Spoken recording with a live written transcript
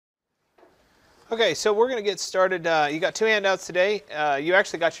Okay, so we're going to get started. You got two handouts today. You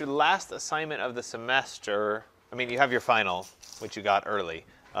actually got your last assignment of the semester. I mean, you have your final, which you got early.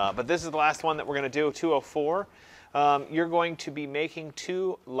 But this is the last one that we're going to do, 204. You're going to be making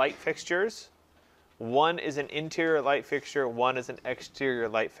two light fixtures. One is an interior light fixture, one is an exterior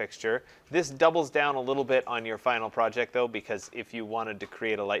light fixture. This doubles down a little bit on your final project, though, because if you wanted to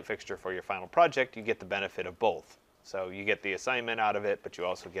create a light fixture for your final project, you get the benefit of both. So you get the assignment out of it, but you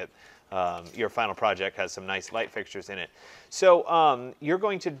also get your final project has some nice light fixtures in it. So you're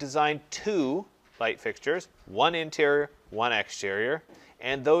going to design two light fixtures, one interior, one exterior,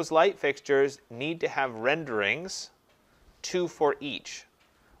 and those light fixtures need to have renderings, two for each.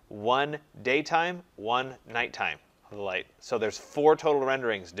 One daytime, one nighttime of the light. So there's 4 total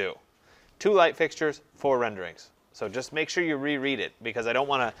renderings due. 2 light fixtures, 4 renderings. So just make sure you reread it, because I don't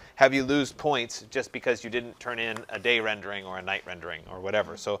want to have you lose points just because you didn't turn in a day rendering or a night rendering or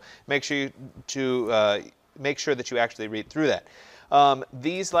whatever. So make sure make sure that you actually read through that.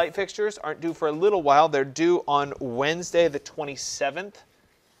 These light fixtures aren't due for a little while. They're due on Wednesday, the 27th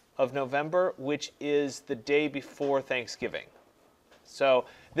of November, which is the day before Thanksgiving. So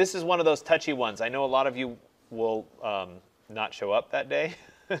this is one of those touchy ones. I know a lot of you will not show up that day.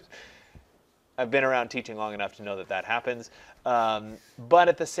 I've been around teaching long enough to know that that happens. But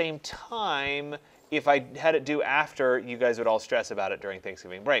at the same time, if I had it due after, you guys would all stress about it during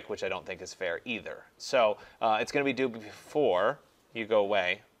Thanksgiving break, which I don't think is fair either. So it's going to be due before you go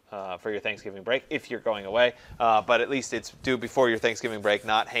away for your Thanksgiving break, if you're going away. But at least it's due before your Thanksgiving break,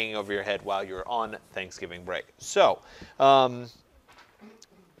 not hanging over your head while you're on Thanksgiving break. So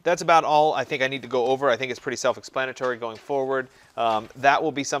that's about all I think I need to go over. I think it's pretty self-explanatory going forward. That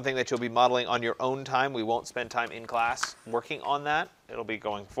will be something that you'll be modeling on your own time. We won't spend time in class working on that. It'll be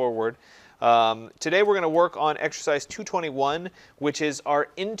going forward. Today we're going to work on exercise 221, which is our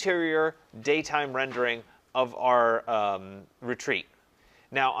interior daytime rendering of our retreat.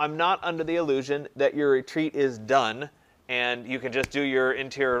 Now, I'm not under the illusion that your retreat is done and you can just do your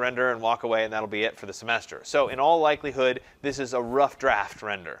interior render and walk away and that'll be it for the semester. So in all likelihood, this is a rough draft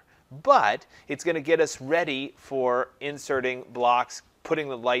render. But it's going to get us ready for inserting blocks, putting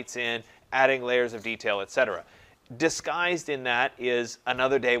the lights in, adding layers of detail, etc. Disguised in that is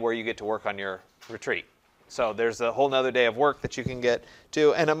another day where you get to work on your retreat. So there's a whole nother day of work that you can get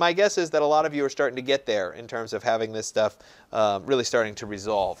to. And my guess is that a lot of you are starting to get there in terms of having this stuff really starting to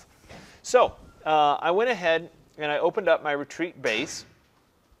resolve. So I went ahead and I opened up my retreat base.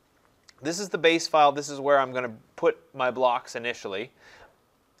 This is the base file. This is where I'm going to put my blocks initially.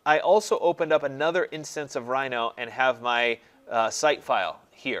 I also opened up another instance of Rhino and have my site file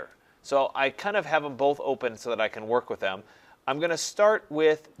here. So I kind of have them both open so that I can work with them. I'm going to start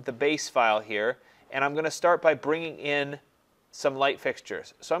with the base file here, and I'm going to start by bringing in some light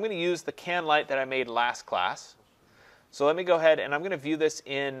fixtures. So I'm going to use the can light that I made last class. So let me go ahead and I'm going to view this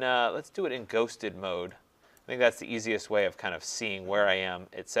in, let's do it in ghosted mode. I think that's the easiest way of kind of seeing where I am,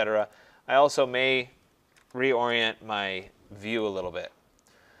 etc. I also may reorient my view a little bit.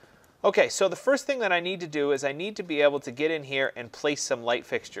 Okay, so the first thing that I need to do is I need to be able to get in here and place some light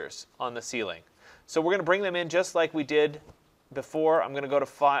fixtures on the ceiling. So we're going to bring them in just like we did before. I'm going to go to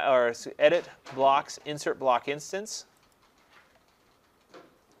File or Edit, Blocks, Insert Block Instance.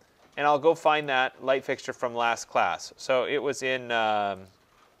 And I'll go find that light fixture from last class. So it was in my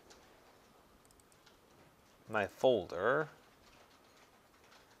folder.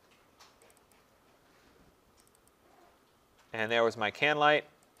 And there was my can light.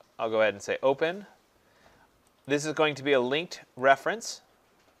 I'll go ahead and say open. This is going to be a linked reference.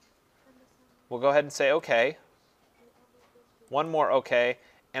 We'll go ahead and say OK. One more OK.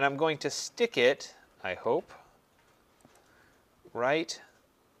 And I'm going to stick it, I hope, right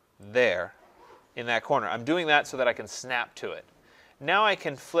there in that corner. I'm doing that so that I can snap to it. Now I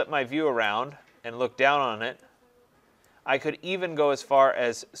can flip my view around and look down on it. I could even go as far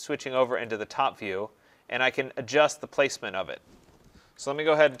as switching over into the top view, and I can adjust the placement of it. So let me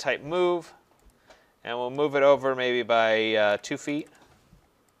go ahead and type move, and we'll move it over maybe by 2 feet.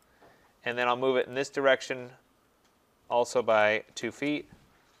 And then I'll move it in this direction also by 2 feet.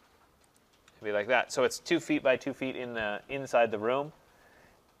 Maybe like that. So it's 2 feet by 2 feet in the inside the room.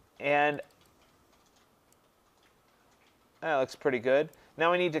 And that looks pretty good.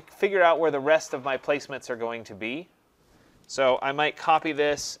 Now I need to figure out where the rest of my placements are going to be. So I might copy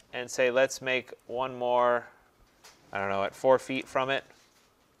this and say, let's make one more, I don't know, at 4 feet from it.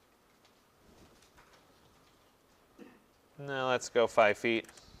 No, let's go 5 feet.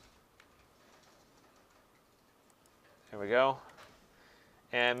 There we go.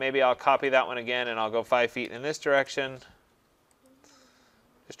 And maybe I'll copy that one again and I'll go 5 feet in this direction.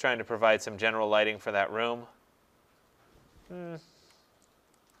 Just trying to provide some general lighting for that room. I'm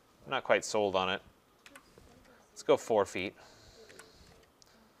not quite sold on it. Let's go 4 feet.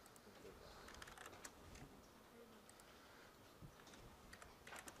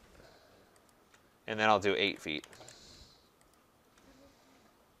 And then I'll do 8 feet.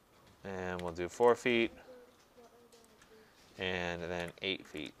 And we'll do 4 feet. And then 8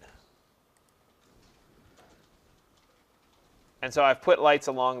 feet. And so I've put lights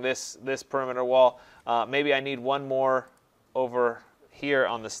along this perimeter wall. Maybe I need one more over here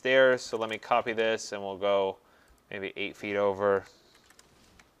on the stairs. So let me copy this and we'll go maybe 8 feet over.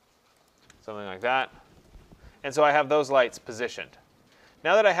 Something like that. And so I have those lights positioned.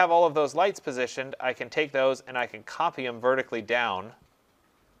 Now that I have all of those lights positioned, I can take those and I can copy them vertically down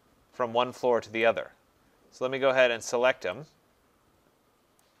from one floor to the other. So let me go ahead and select them.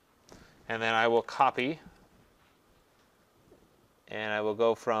 And then I will copy. And I will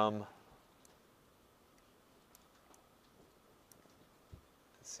go from,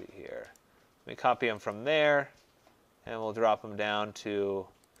 let's see here. Let me copy them from there. And we'll drop them down to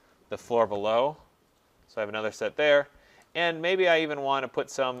the floor below. So I have another set there. And maybe I even want to put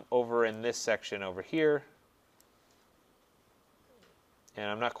some over in this section over here. And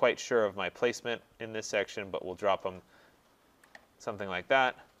I'm not quite sure of my placement in this section, but we'll drop them something like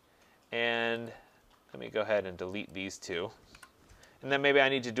that. And let me go ahead and delete these two. And then maybe I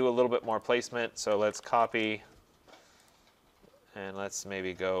need to do a little bit more placement. So let's copy. And let's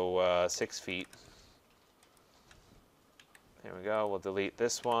maybe go 6 feet. There we go. We'll delete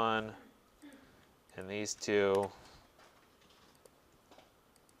this one and these two.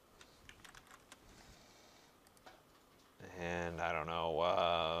 And I don't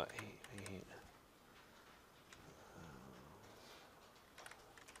know,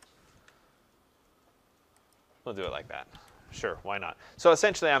 we'll do it like that. Sure, why not? So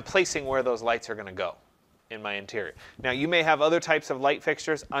essentially I'm placing where those lights are going to go in my interior. Now you may have other types of light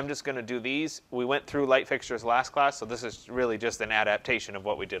fixtures. I'm just going to do these. We went through light fixtures last class, so this is really just an adaptation of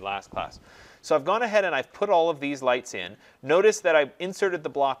what we did last class. So I've gone ahead and I've put all of these lights in. Notice that I inserted the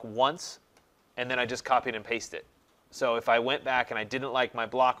block once and then I just copied and pasted it. So if I went back and I didn't like my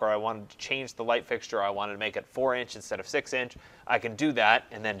block or I wanted to change the light fixture, or I wanted to make it 4-inch instead of 6-inch, I can do that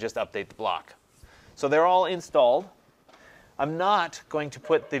and then just update the block. So they're all installed. I'm not going to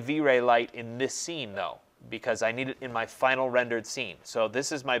put the V-Ray light in this scene though, because I need it in my final rendered scene. So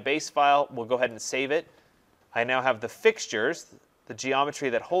this is my base file. We'll go ahead and save it. I now have the fixtures, the geometry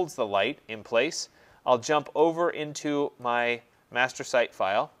that holds the light in place. I'll jump over into my master site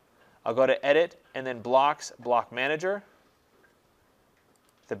file. I'll go to Edit and then Blocks, Block Manager.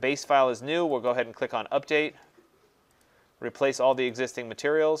 The base file is new. We'll go ahead and click on Update. Replace all the existing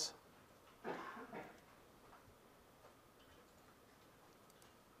materials.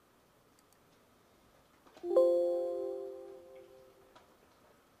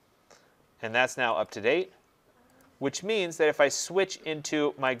 And that's now up to date, which means that if I switch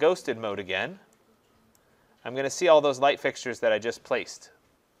into my ghosted mode again, I'm going to see all those light fixtures that I just placed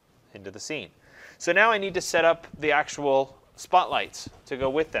into the scene. So now I need to set up the actual spotlights to go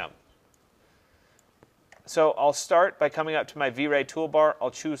with them. So I'll start by coming up to my V-Ray toolbar. I'll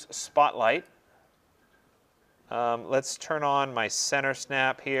choose Spotlight. Let's turn on my center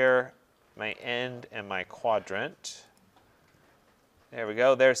snap here, my end, and my quadrant. There we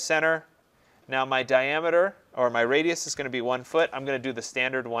go. There's center. Now my diameter, or my radius, is going to be 1 foot. I'm going to do the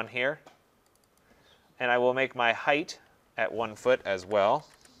standard one here. And I will make my height at 1 foot as well.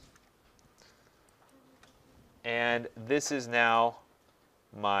 And this is now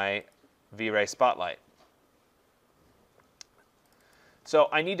my V-Ray spotlight. So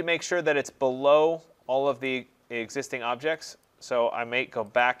I need to make sure that it's below all of the existing objects. So I may go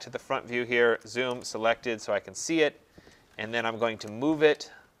back to the front view here, zoom, selected so I can see it. And then I'm going to move it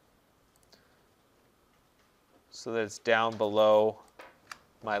so that it's down below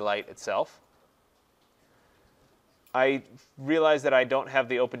my light itself. I realize that I don't have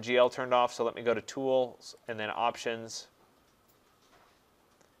the OpenGL turned off, so let me go to Tools and then Options.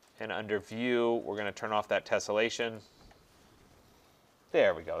 And under View, we're going to turn off that tessellation.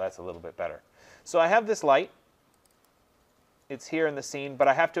 There we go, that's a little bit better. So I have this light. It's here in the scene, but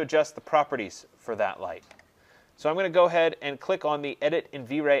I have to adjust the properties for that light. So I'm going to go ahead and click on the Edit in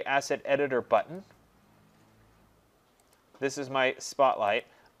V-Ray Asset Editor button. This is my spotlight.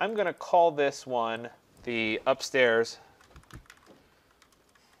 I'm going to call this one the upstairs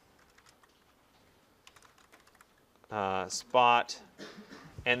spot,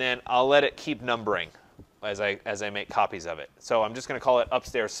 and then I'll let it keep numbering as I make copies of it. So I'm just going to call it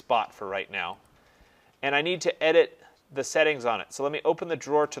upstairs spot for right now. And I need to edit the settings on it. So let me open the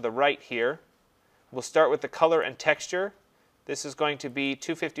drawer to the right here. We'll start with the color and texture. This is going to be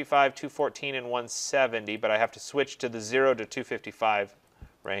 255, 214, and 170, but I have to switch to the 0 to 255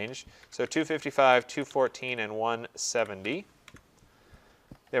 range. So 255, 214, and 170.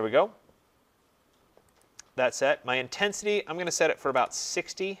 There we go. That's set. My intensity, I'm going to set it for about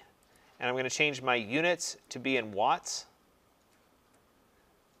 60, and I'm going to change my units to be in watts.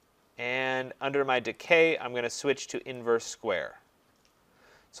 And under my decay, I'm going to switch to inverse square.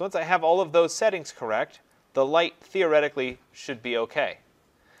 So once I have all of those settings correct, the light theoretically should be okay.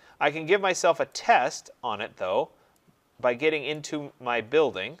 I can give myself a test on it, though, by getting into my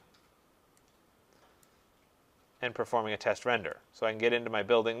building and performing a test render. So I can get into my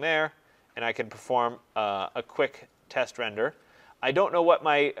building there, and I can perform a quick test render. I don't know what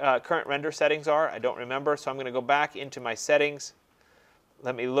my current render settings are. I don't remember, so I'm going to go back into my settings.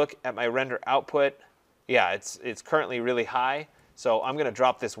 Let me look at my render output. Yeah, it's currently really high, so I'm going to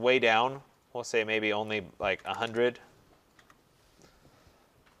drop this way down. We'll say maybe only like 100.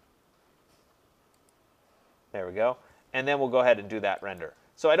 There we go. And then we'll go ahead and do that render.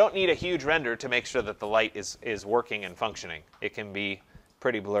 So I don't need a huge render to make sure that the light is working and functioning. It can be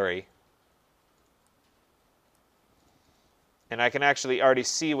pretty blurry. And I can actually already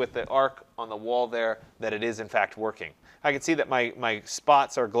see with the arc on the wall there that it is in fact working. I can see that my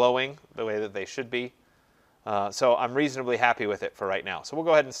spots are glowing the way that they should be. So I'm reasonably happy with it for right now. So we'll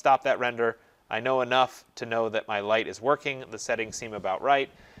go ahead and stop that render. I know enough to know that my light is working. The settings seem about right.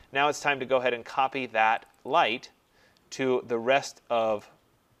 Now it's time to go ahead and copy that light to the rest of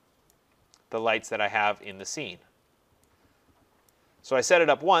the lights that I have in the scene. So I set it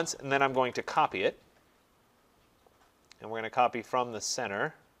up once, and then I'm going to copy it. And we're going to copy from the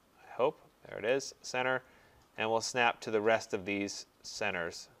center, I hope. There it is, center. And we'll snap to the rest of these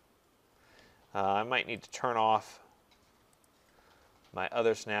centers. I might need to turn off my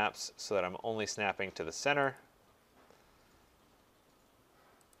other snaps so that I'm only snapping to the center.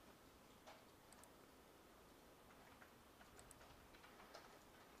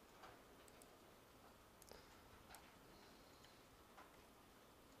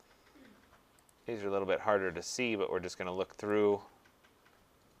 These are a little bit harder to see, but we're just going to look through.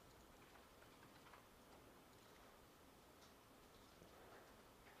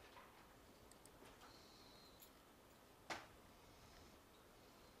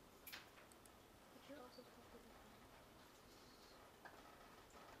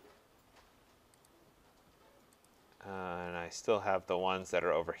 And I still have the ones that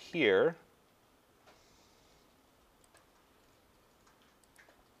are over here.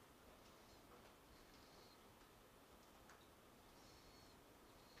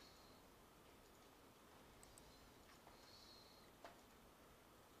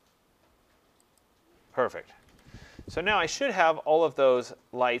 Perfect. So now I should have all of those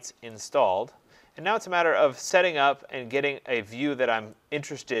lights installed. And now it's a matter of setting up and getting a view that I'm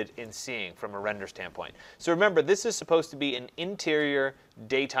interested in seeing from a render standpoint. So remember, this is supposed to be an interior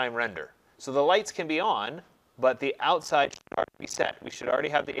daytime render. So the lights can be on, but the outside should already be set. We should already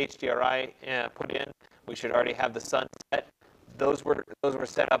have the HDRI put in. We should already have the sun set. Those were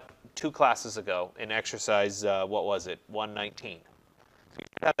set up 2 classes ago in exercise, what was it, 119. So you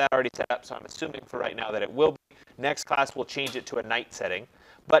should have that already set up, so I'm assuming for right now that it will be. Next class we'll change it to a night setting.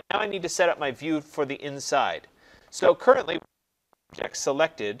 But now I need to set up my view for the inside. So currently, object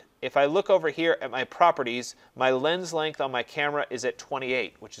selected, if I look over here at my properties, my lens length on my camera is at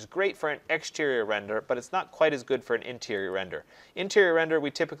 28, which is great for an exterior render, but it's not quite as good for an interior render. Interior render, we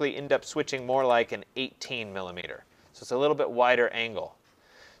typically end up switching more like an 18 millimeter. So it's a little bit wider angle.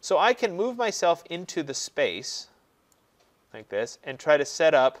 So I can move myself into the space like this and try to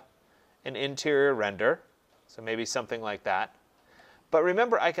set up an interior render. So maybe something like that. But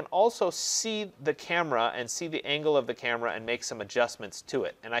remember, I can also see the camera and see the angle of the camera and make some adjustments to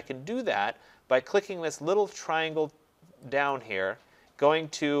it. And I can do that by clicking this little triangle down here, going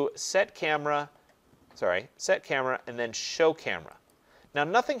to set camera, and then show camera. Now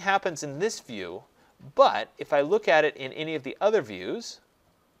nothing happens in this view, but if I look at it in any of the other views,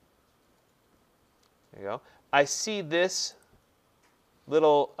 there you go, I see this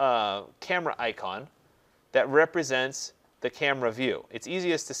little camera icon that represents the camera view. It's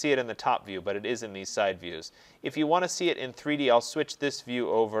easiest to see it in the top view, but it is in these side views. If you want to see it in 3D, I'll switch this view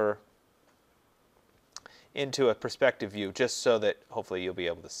over into a perspective view just so that hopefully you'll be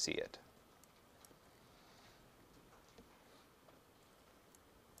able to see it.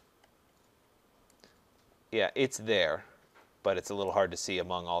 Yeah, it's there, but it's a little hard to see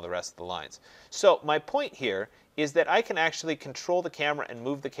among all the rest of the lines. So my point here is that I can actually control the camera and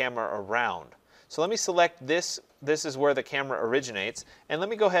move the camera around. So let me select this. This is where the camera originates. And let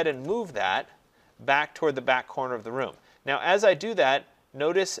me go ahead and move that back toward the back corner of the room. Now, as I do that,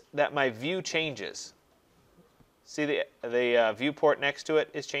 notice that my view changes. See the viewport next to it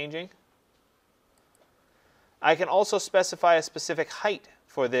is changing? I can also specify a specific height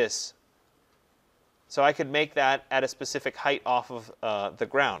for this. So I could make that at a specific height off of the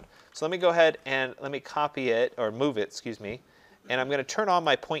ground. So let me go ahead and let me copy it, or move it, excuse me. And I'm going to turn on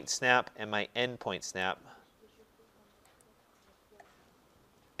my point snap and my end point snap.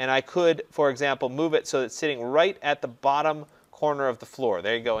 And I could, for example, move it so it's sitting right at the bottom corner of the floor.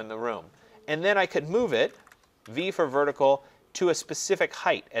 There you go, in the room. And then I could move it, V for vertical, to a specific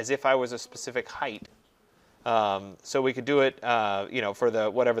height, as if I was a specific height. So we could do it, you know, for the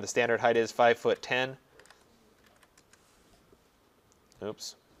whatever the standard height is, 5'10".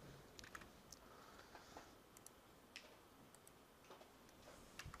 Oops.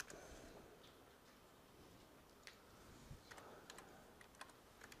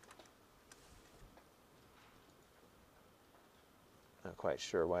 Not quite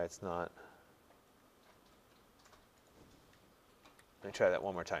sure why it's not. Let me try that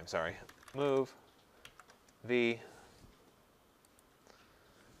one more time, sorry. Move, V,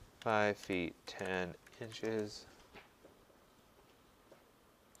 5 feet 10 inches.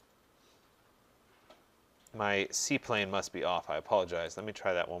 My C-plane must be off, I apologize. Let me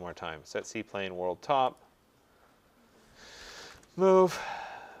try that one more time. Set C-plane world top. Move,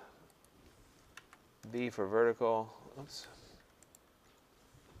 V for vertical, oops.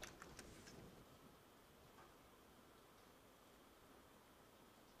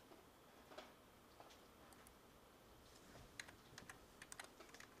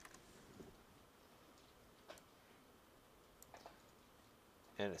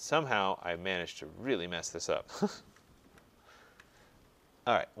 And somehow I managed to really mess this up.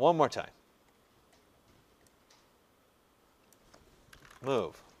 All right, one more time.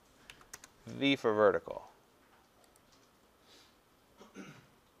 Move. V for vertical.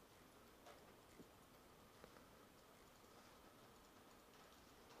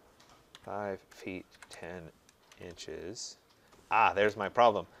 Five feet 10 inches. Ah, there's my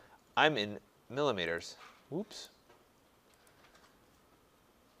problem. I'm in millimeters. Whoops.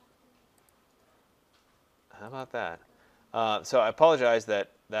 How about that? So I apologize that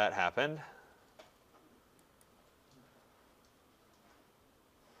that happened.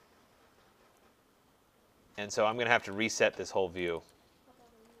 And so I'm going to have to reset this whole view.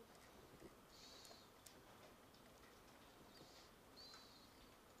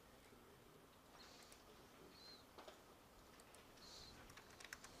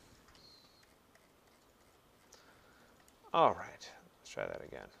 All right, let's try that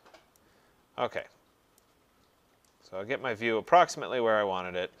again. Okay. So I'll get my view approximately where I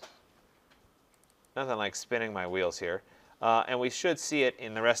wanted it. Nothing like spinning my wheels here. And we should see it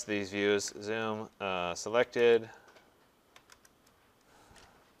in the rest of these views. Zoom, selected.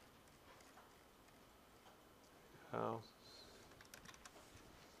 Oh.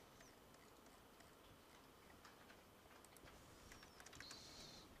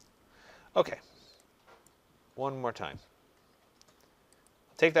 Okay. One more time.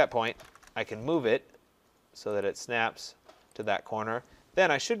 Take that point. I can move it so that it snaps to that corner. Then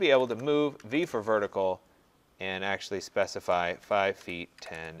I should be able to move V for vertical and actually specify 5 feet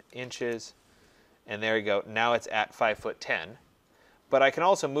 10 inches. And there you go. Now it's at 5'10". But I can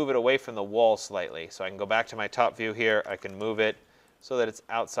also move it away from the wall slightly. So I can go back to my top view here. I can move it so that it's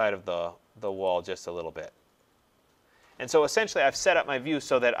outside of the wall just a little bit. And so essentially I've set up my view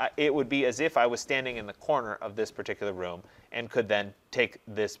so that it would be as if I was standing in the corner of this particular room and could then take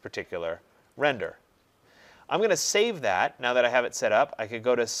this particular render. I'm going to save that now that I have it set up. I could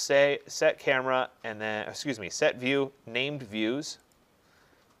go to set camera and then, set view, named views.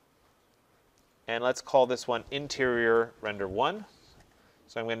 And let's call this one interior render 1.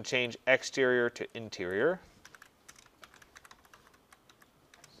 So I'm going to change exterior to interior.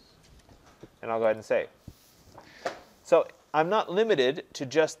 And I'll go ahead and save. So I'm not limited to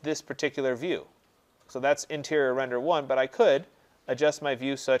just this particular view. So that's interior render 1, but I could adjust my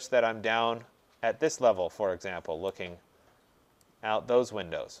view such that I'm down at this level, for example, looking out those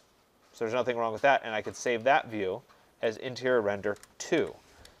windows. So there's nothing wrong with that, and I could save that view as interior render 2.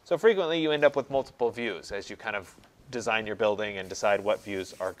 So frequently you end up with multiple views as you kind of design your building and decide what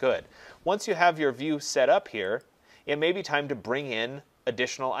views are good. Once you have your view set up here, it may be time to bring in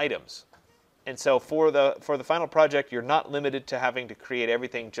additional items. And so for the final project, you're not limited to having to create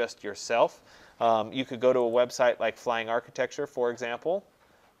everything just yourself. You could go to a website like Flying Architecture, for example.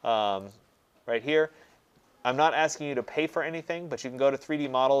 Right here. I'm not asking you to pay for anything, but you can go to 3D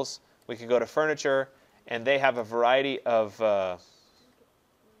Models. We could go to furniture, and they have a variety of,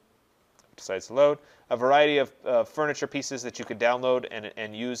 decides to load, a variety of furniture pieces that you could download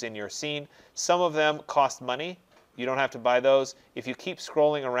and use in your scene. Some of them cost money. You don't have to buy those. If you keep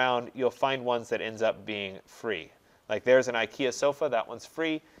scrolling around, you'll find ones that ends up being free. Like there's an IKEA sofa, that one's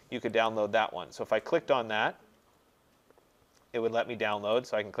free. You could download that one. So if I clicked on that, it would let me download.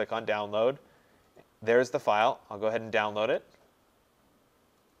 So I can click on download. There's the file. I'll go ahead and download it.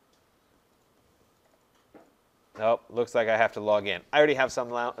 Nope, looks like I have to log in. I already have some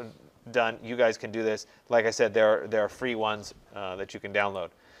done. You guys can do this. Like I said, there are free ones that you can download.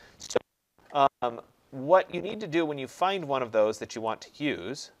 So what you need to do when you find one of those that you want to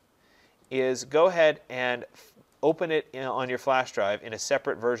use is go ahead and open it on your flash drive in a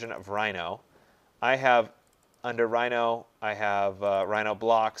separate version of Rhino. I have, under Rhino, I have Rhino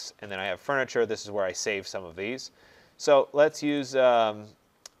blocks, and then I have furniture. This is where I save some of these. So let's use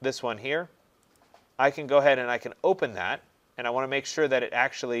this one here. I can go ahead and I can open that, and I want to make sure that it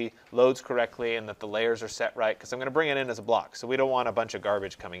actually loads correctly and that the layers are set right, because I'm going to bring it in as a block, so we don't want a bunch of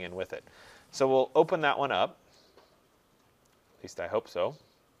garbage coming in with it. So we'll open that one up. At least I hope so.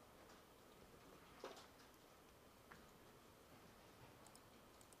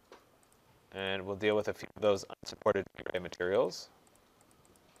 And we'll deal with a few of those unsupported V-Ray materials.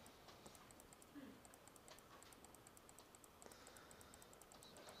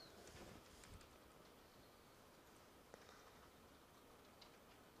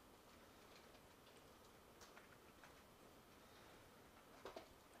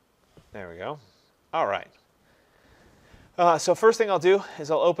 There we go. All right. So first thing I'll do is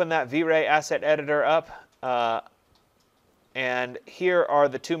I'll open that V-Ray asset editor up. And here are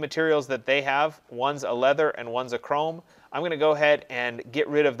the two materials that they have. One's a leather and one's a chrome. I'm going to go ahead and get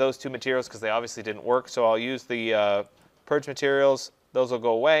rid of those two materials because they obviously didn't work. So I'll use the purge materials. Those will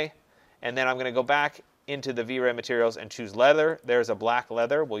go away. And then I'm going to go back into the V-Ray materials and choose leather. There's a black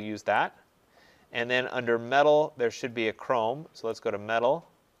leather. We'll use that. And then under metal, there should be a chrome. So let's go to metal.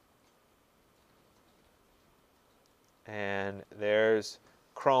 And there's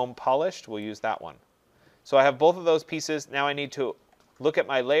chrome polished. We'll use that one. So I have both of those pieces. Now I need to look at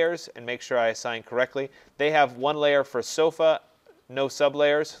my layers and make sure I assign correctly. They have one layer for sofa, no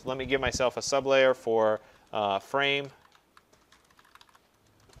sublayers. Let me give myself a sublayer for frame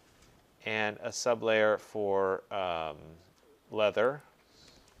and a sublayer for leather.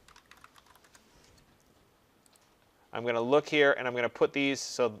 I'm going to look here and I'm going to put these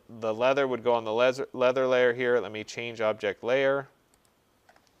so the leather would go on the leather layer here. Let me change object layer.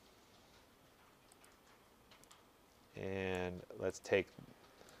 And let's take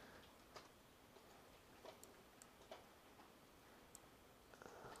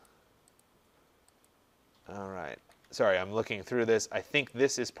all right. Sorry, I'm looking through this. I think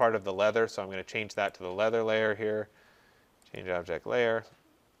this is part of the leather, so I'm going to change that to the leather layer here. Change object layer.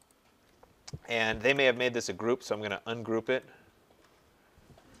 And they may have made this a group, so I'm going to ungroup it.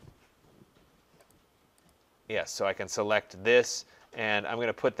 Yes, so I can select this, and I'm going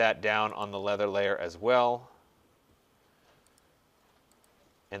to put that down on the leather layer as well.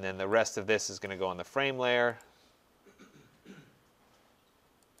 And then the rest of this is going to go on the frame layer,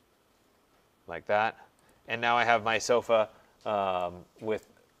 like that. And now I have my sofa with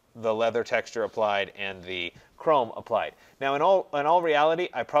the leather texture applied and the chrome applied. Now in all reality,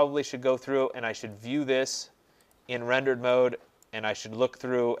 I probably should go through and I should view this in rendered mode, and I should look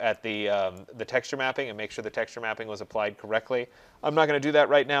through at the texture mapping and make sure the texture mapping was applied correctly. I'm not going to do that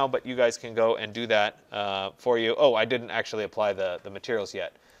right now, but you guys can go and do that for you. Oh, I didn't actually apply the materials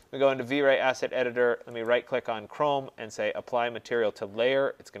yet. We go into V-Ray Asset Editor. Let me right-click on Chrome and say Apply Material to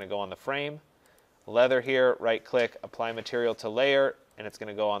Layer. It's going to go on the frame. Leather here, right-click, Apply Material to Layer, and it's going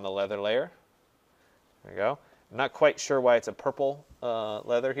to go on the leather layer. There we go. I'm not quite sure why it's a purple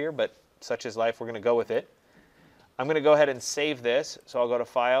leather here, but such is life. We're going to go with it. I'm going to go ahead and save this. So I'll go to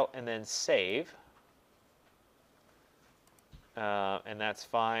File and then Save. And that's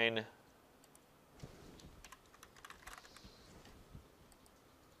fine.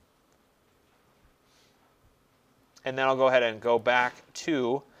 And then I'll go ahead and go back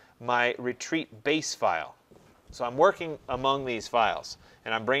to my retreat base file. So I'm working among these files,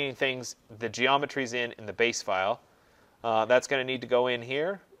 and I'm bringing things, the geometries in the base file. That's going to need to go in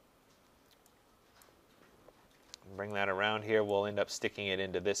here. Bring that around here. We'll end up sticking it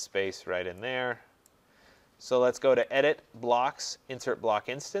into this space right in there. So let's go to Edit, Blocks, Insert Block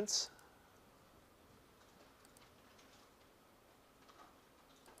Instance.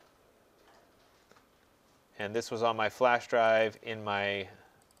 And this was on my flash drive in my,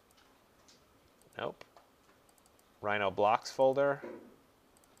 Rhino Blocks folder.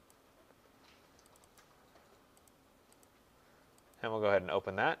 And we'll go ahead and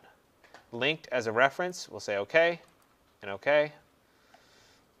open that. Linked as a reference, we'll say OK and OK.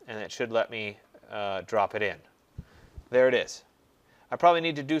 And it should let me drop it in. There it is. I probably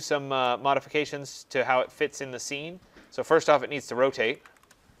need to do some modifications to how it fits in the scene. So first off, it needs to rotate.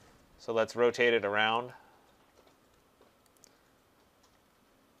 So let's rotate it around.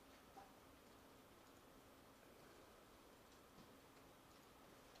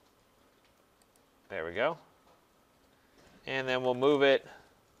 There we go. And then we'll move it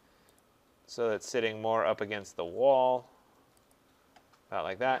so that it's sitting more up against the wall, about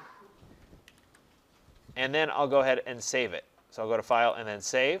like that. And then I'll go ahead and save it. So I'll go to File and then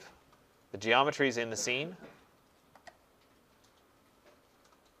Save. The geometry is in the scene.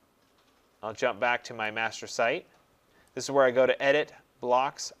 I'll jump back to my master site. This is where I go to Edit,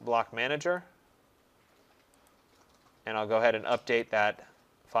 Blocks, Block Manager. And I'll go ahead and update that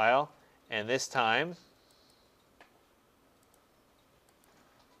file. And this time,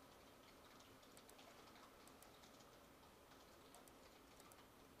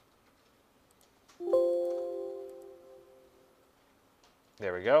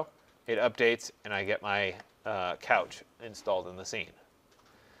 there we go. It updates and I get my couch installed in the scene.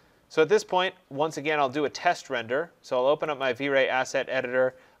 So at this point, once again, I'll do a test render. So I'll open up my V-Ray Asset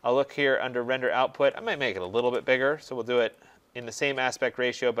Editor. I'll look here under Render Output. I might make it a little bit bigger, so we'll do it in the same aspect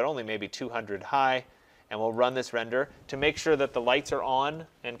ratio, but only maybe 200 high. And we'll run this render to make sure that the lights are on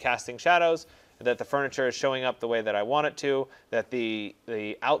and casting shadows, that the furniture is showing up the way that I want it to, that the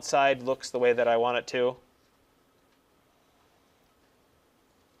outside looks the way that I want it to.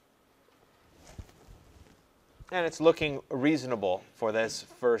 And it's looking reasonable for this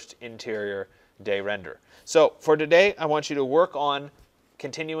first interior day render. So for today, I want you to work on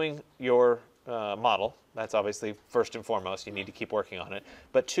continuing your model. That's obviously first and foremost. You need to keep working on it.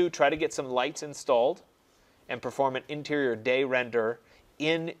 But 2, try to get some lights installed and perform an interior day render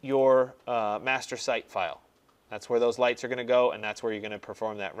in your master site file. That's where those lights are going to go, and that's where you're going to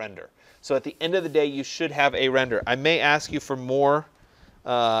perform that render. So at the end of the day, you should have a render. I may ask you for more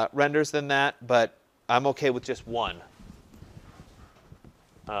renders than that, but I'm okay with just one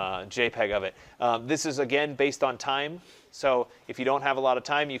JPEG of it. This is, again, based on time. So if you don't have a lot of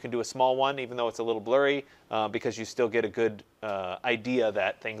time, you can do a small one, even though it's a little blurry, because you still get a good idea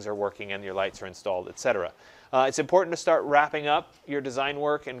that things are working and your lights are installed, etc. It's important to start wrapping up your design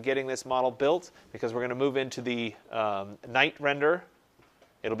work and getting this model built, because we're going to move into the night render.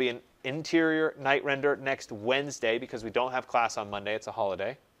 It'll be an interior night render next Wednesday, because we don't have class on Monday. It's a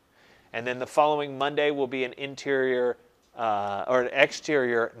holiday. And then the following Monday will be an interior or an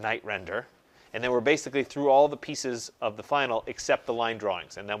exterior night render. And then we're basically through all the pieces of the final except the line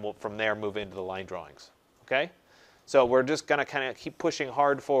drawings. And then we'll from there move into the line drawings. Okay? So we're just going to kind of keep pushing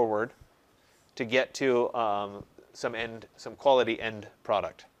hard forward to get to some quality end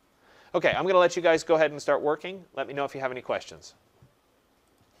product. Okay, I'm going to let you guys go ahead and start working. Let me know if you have any questions.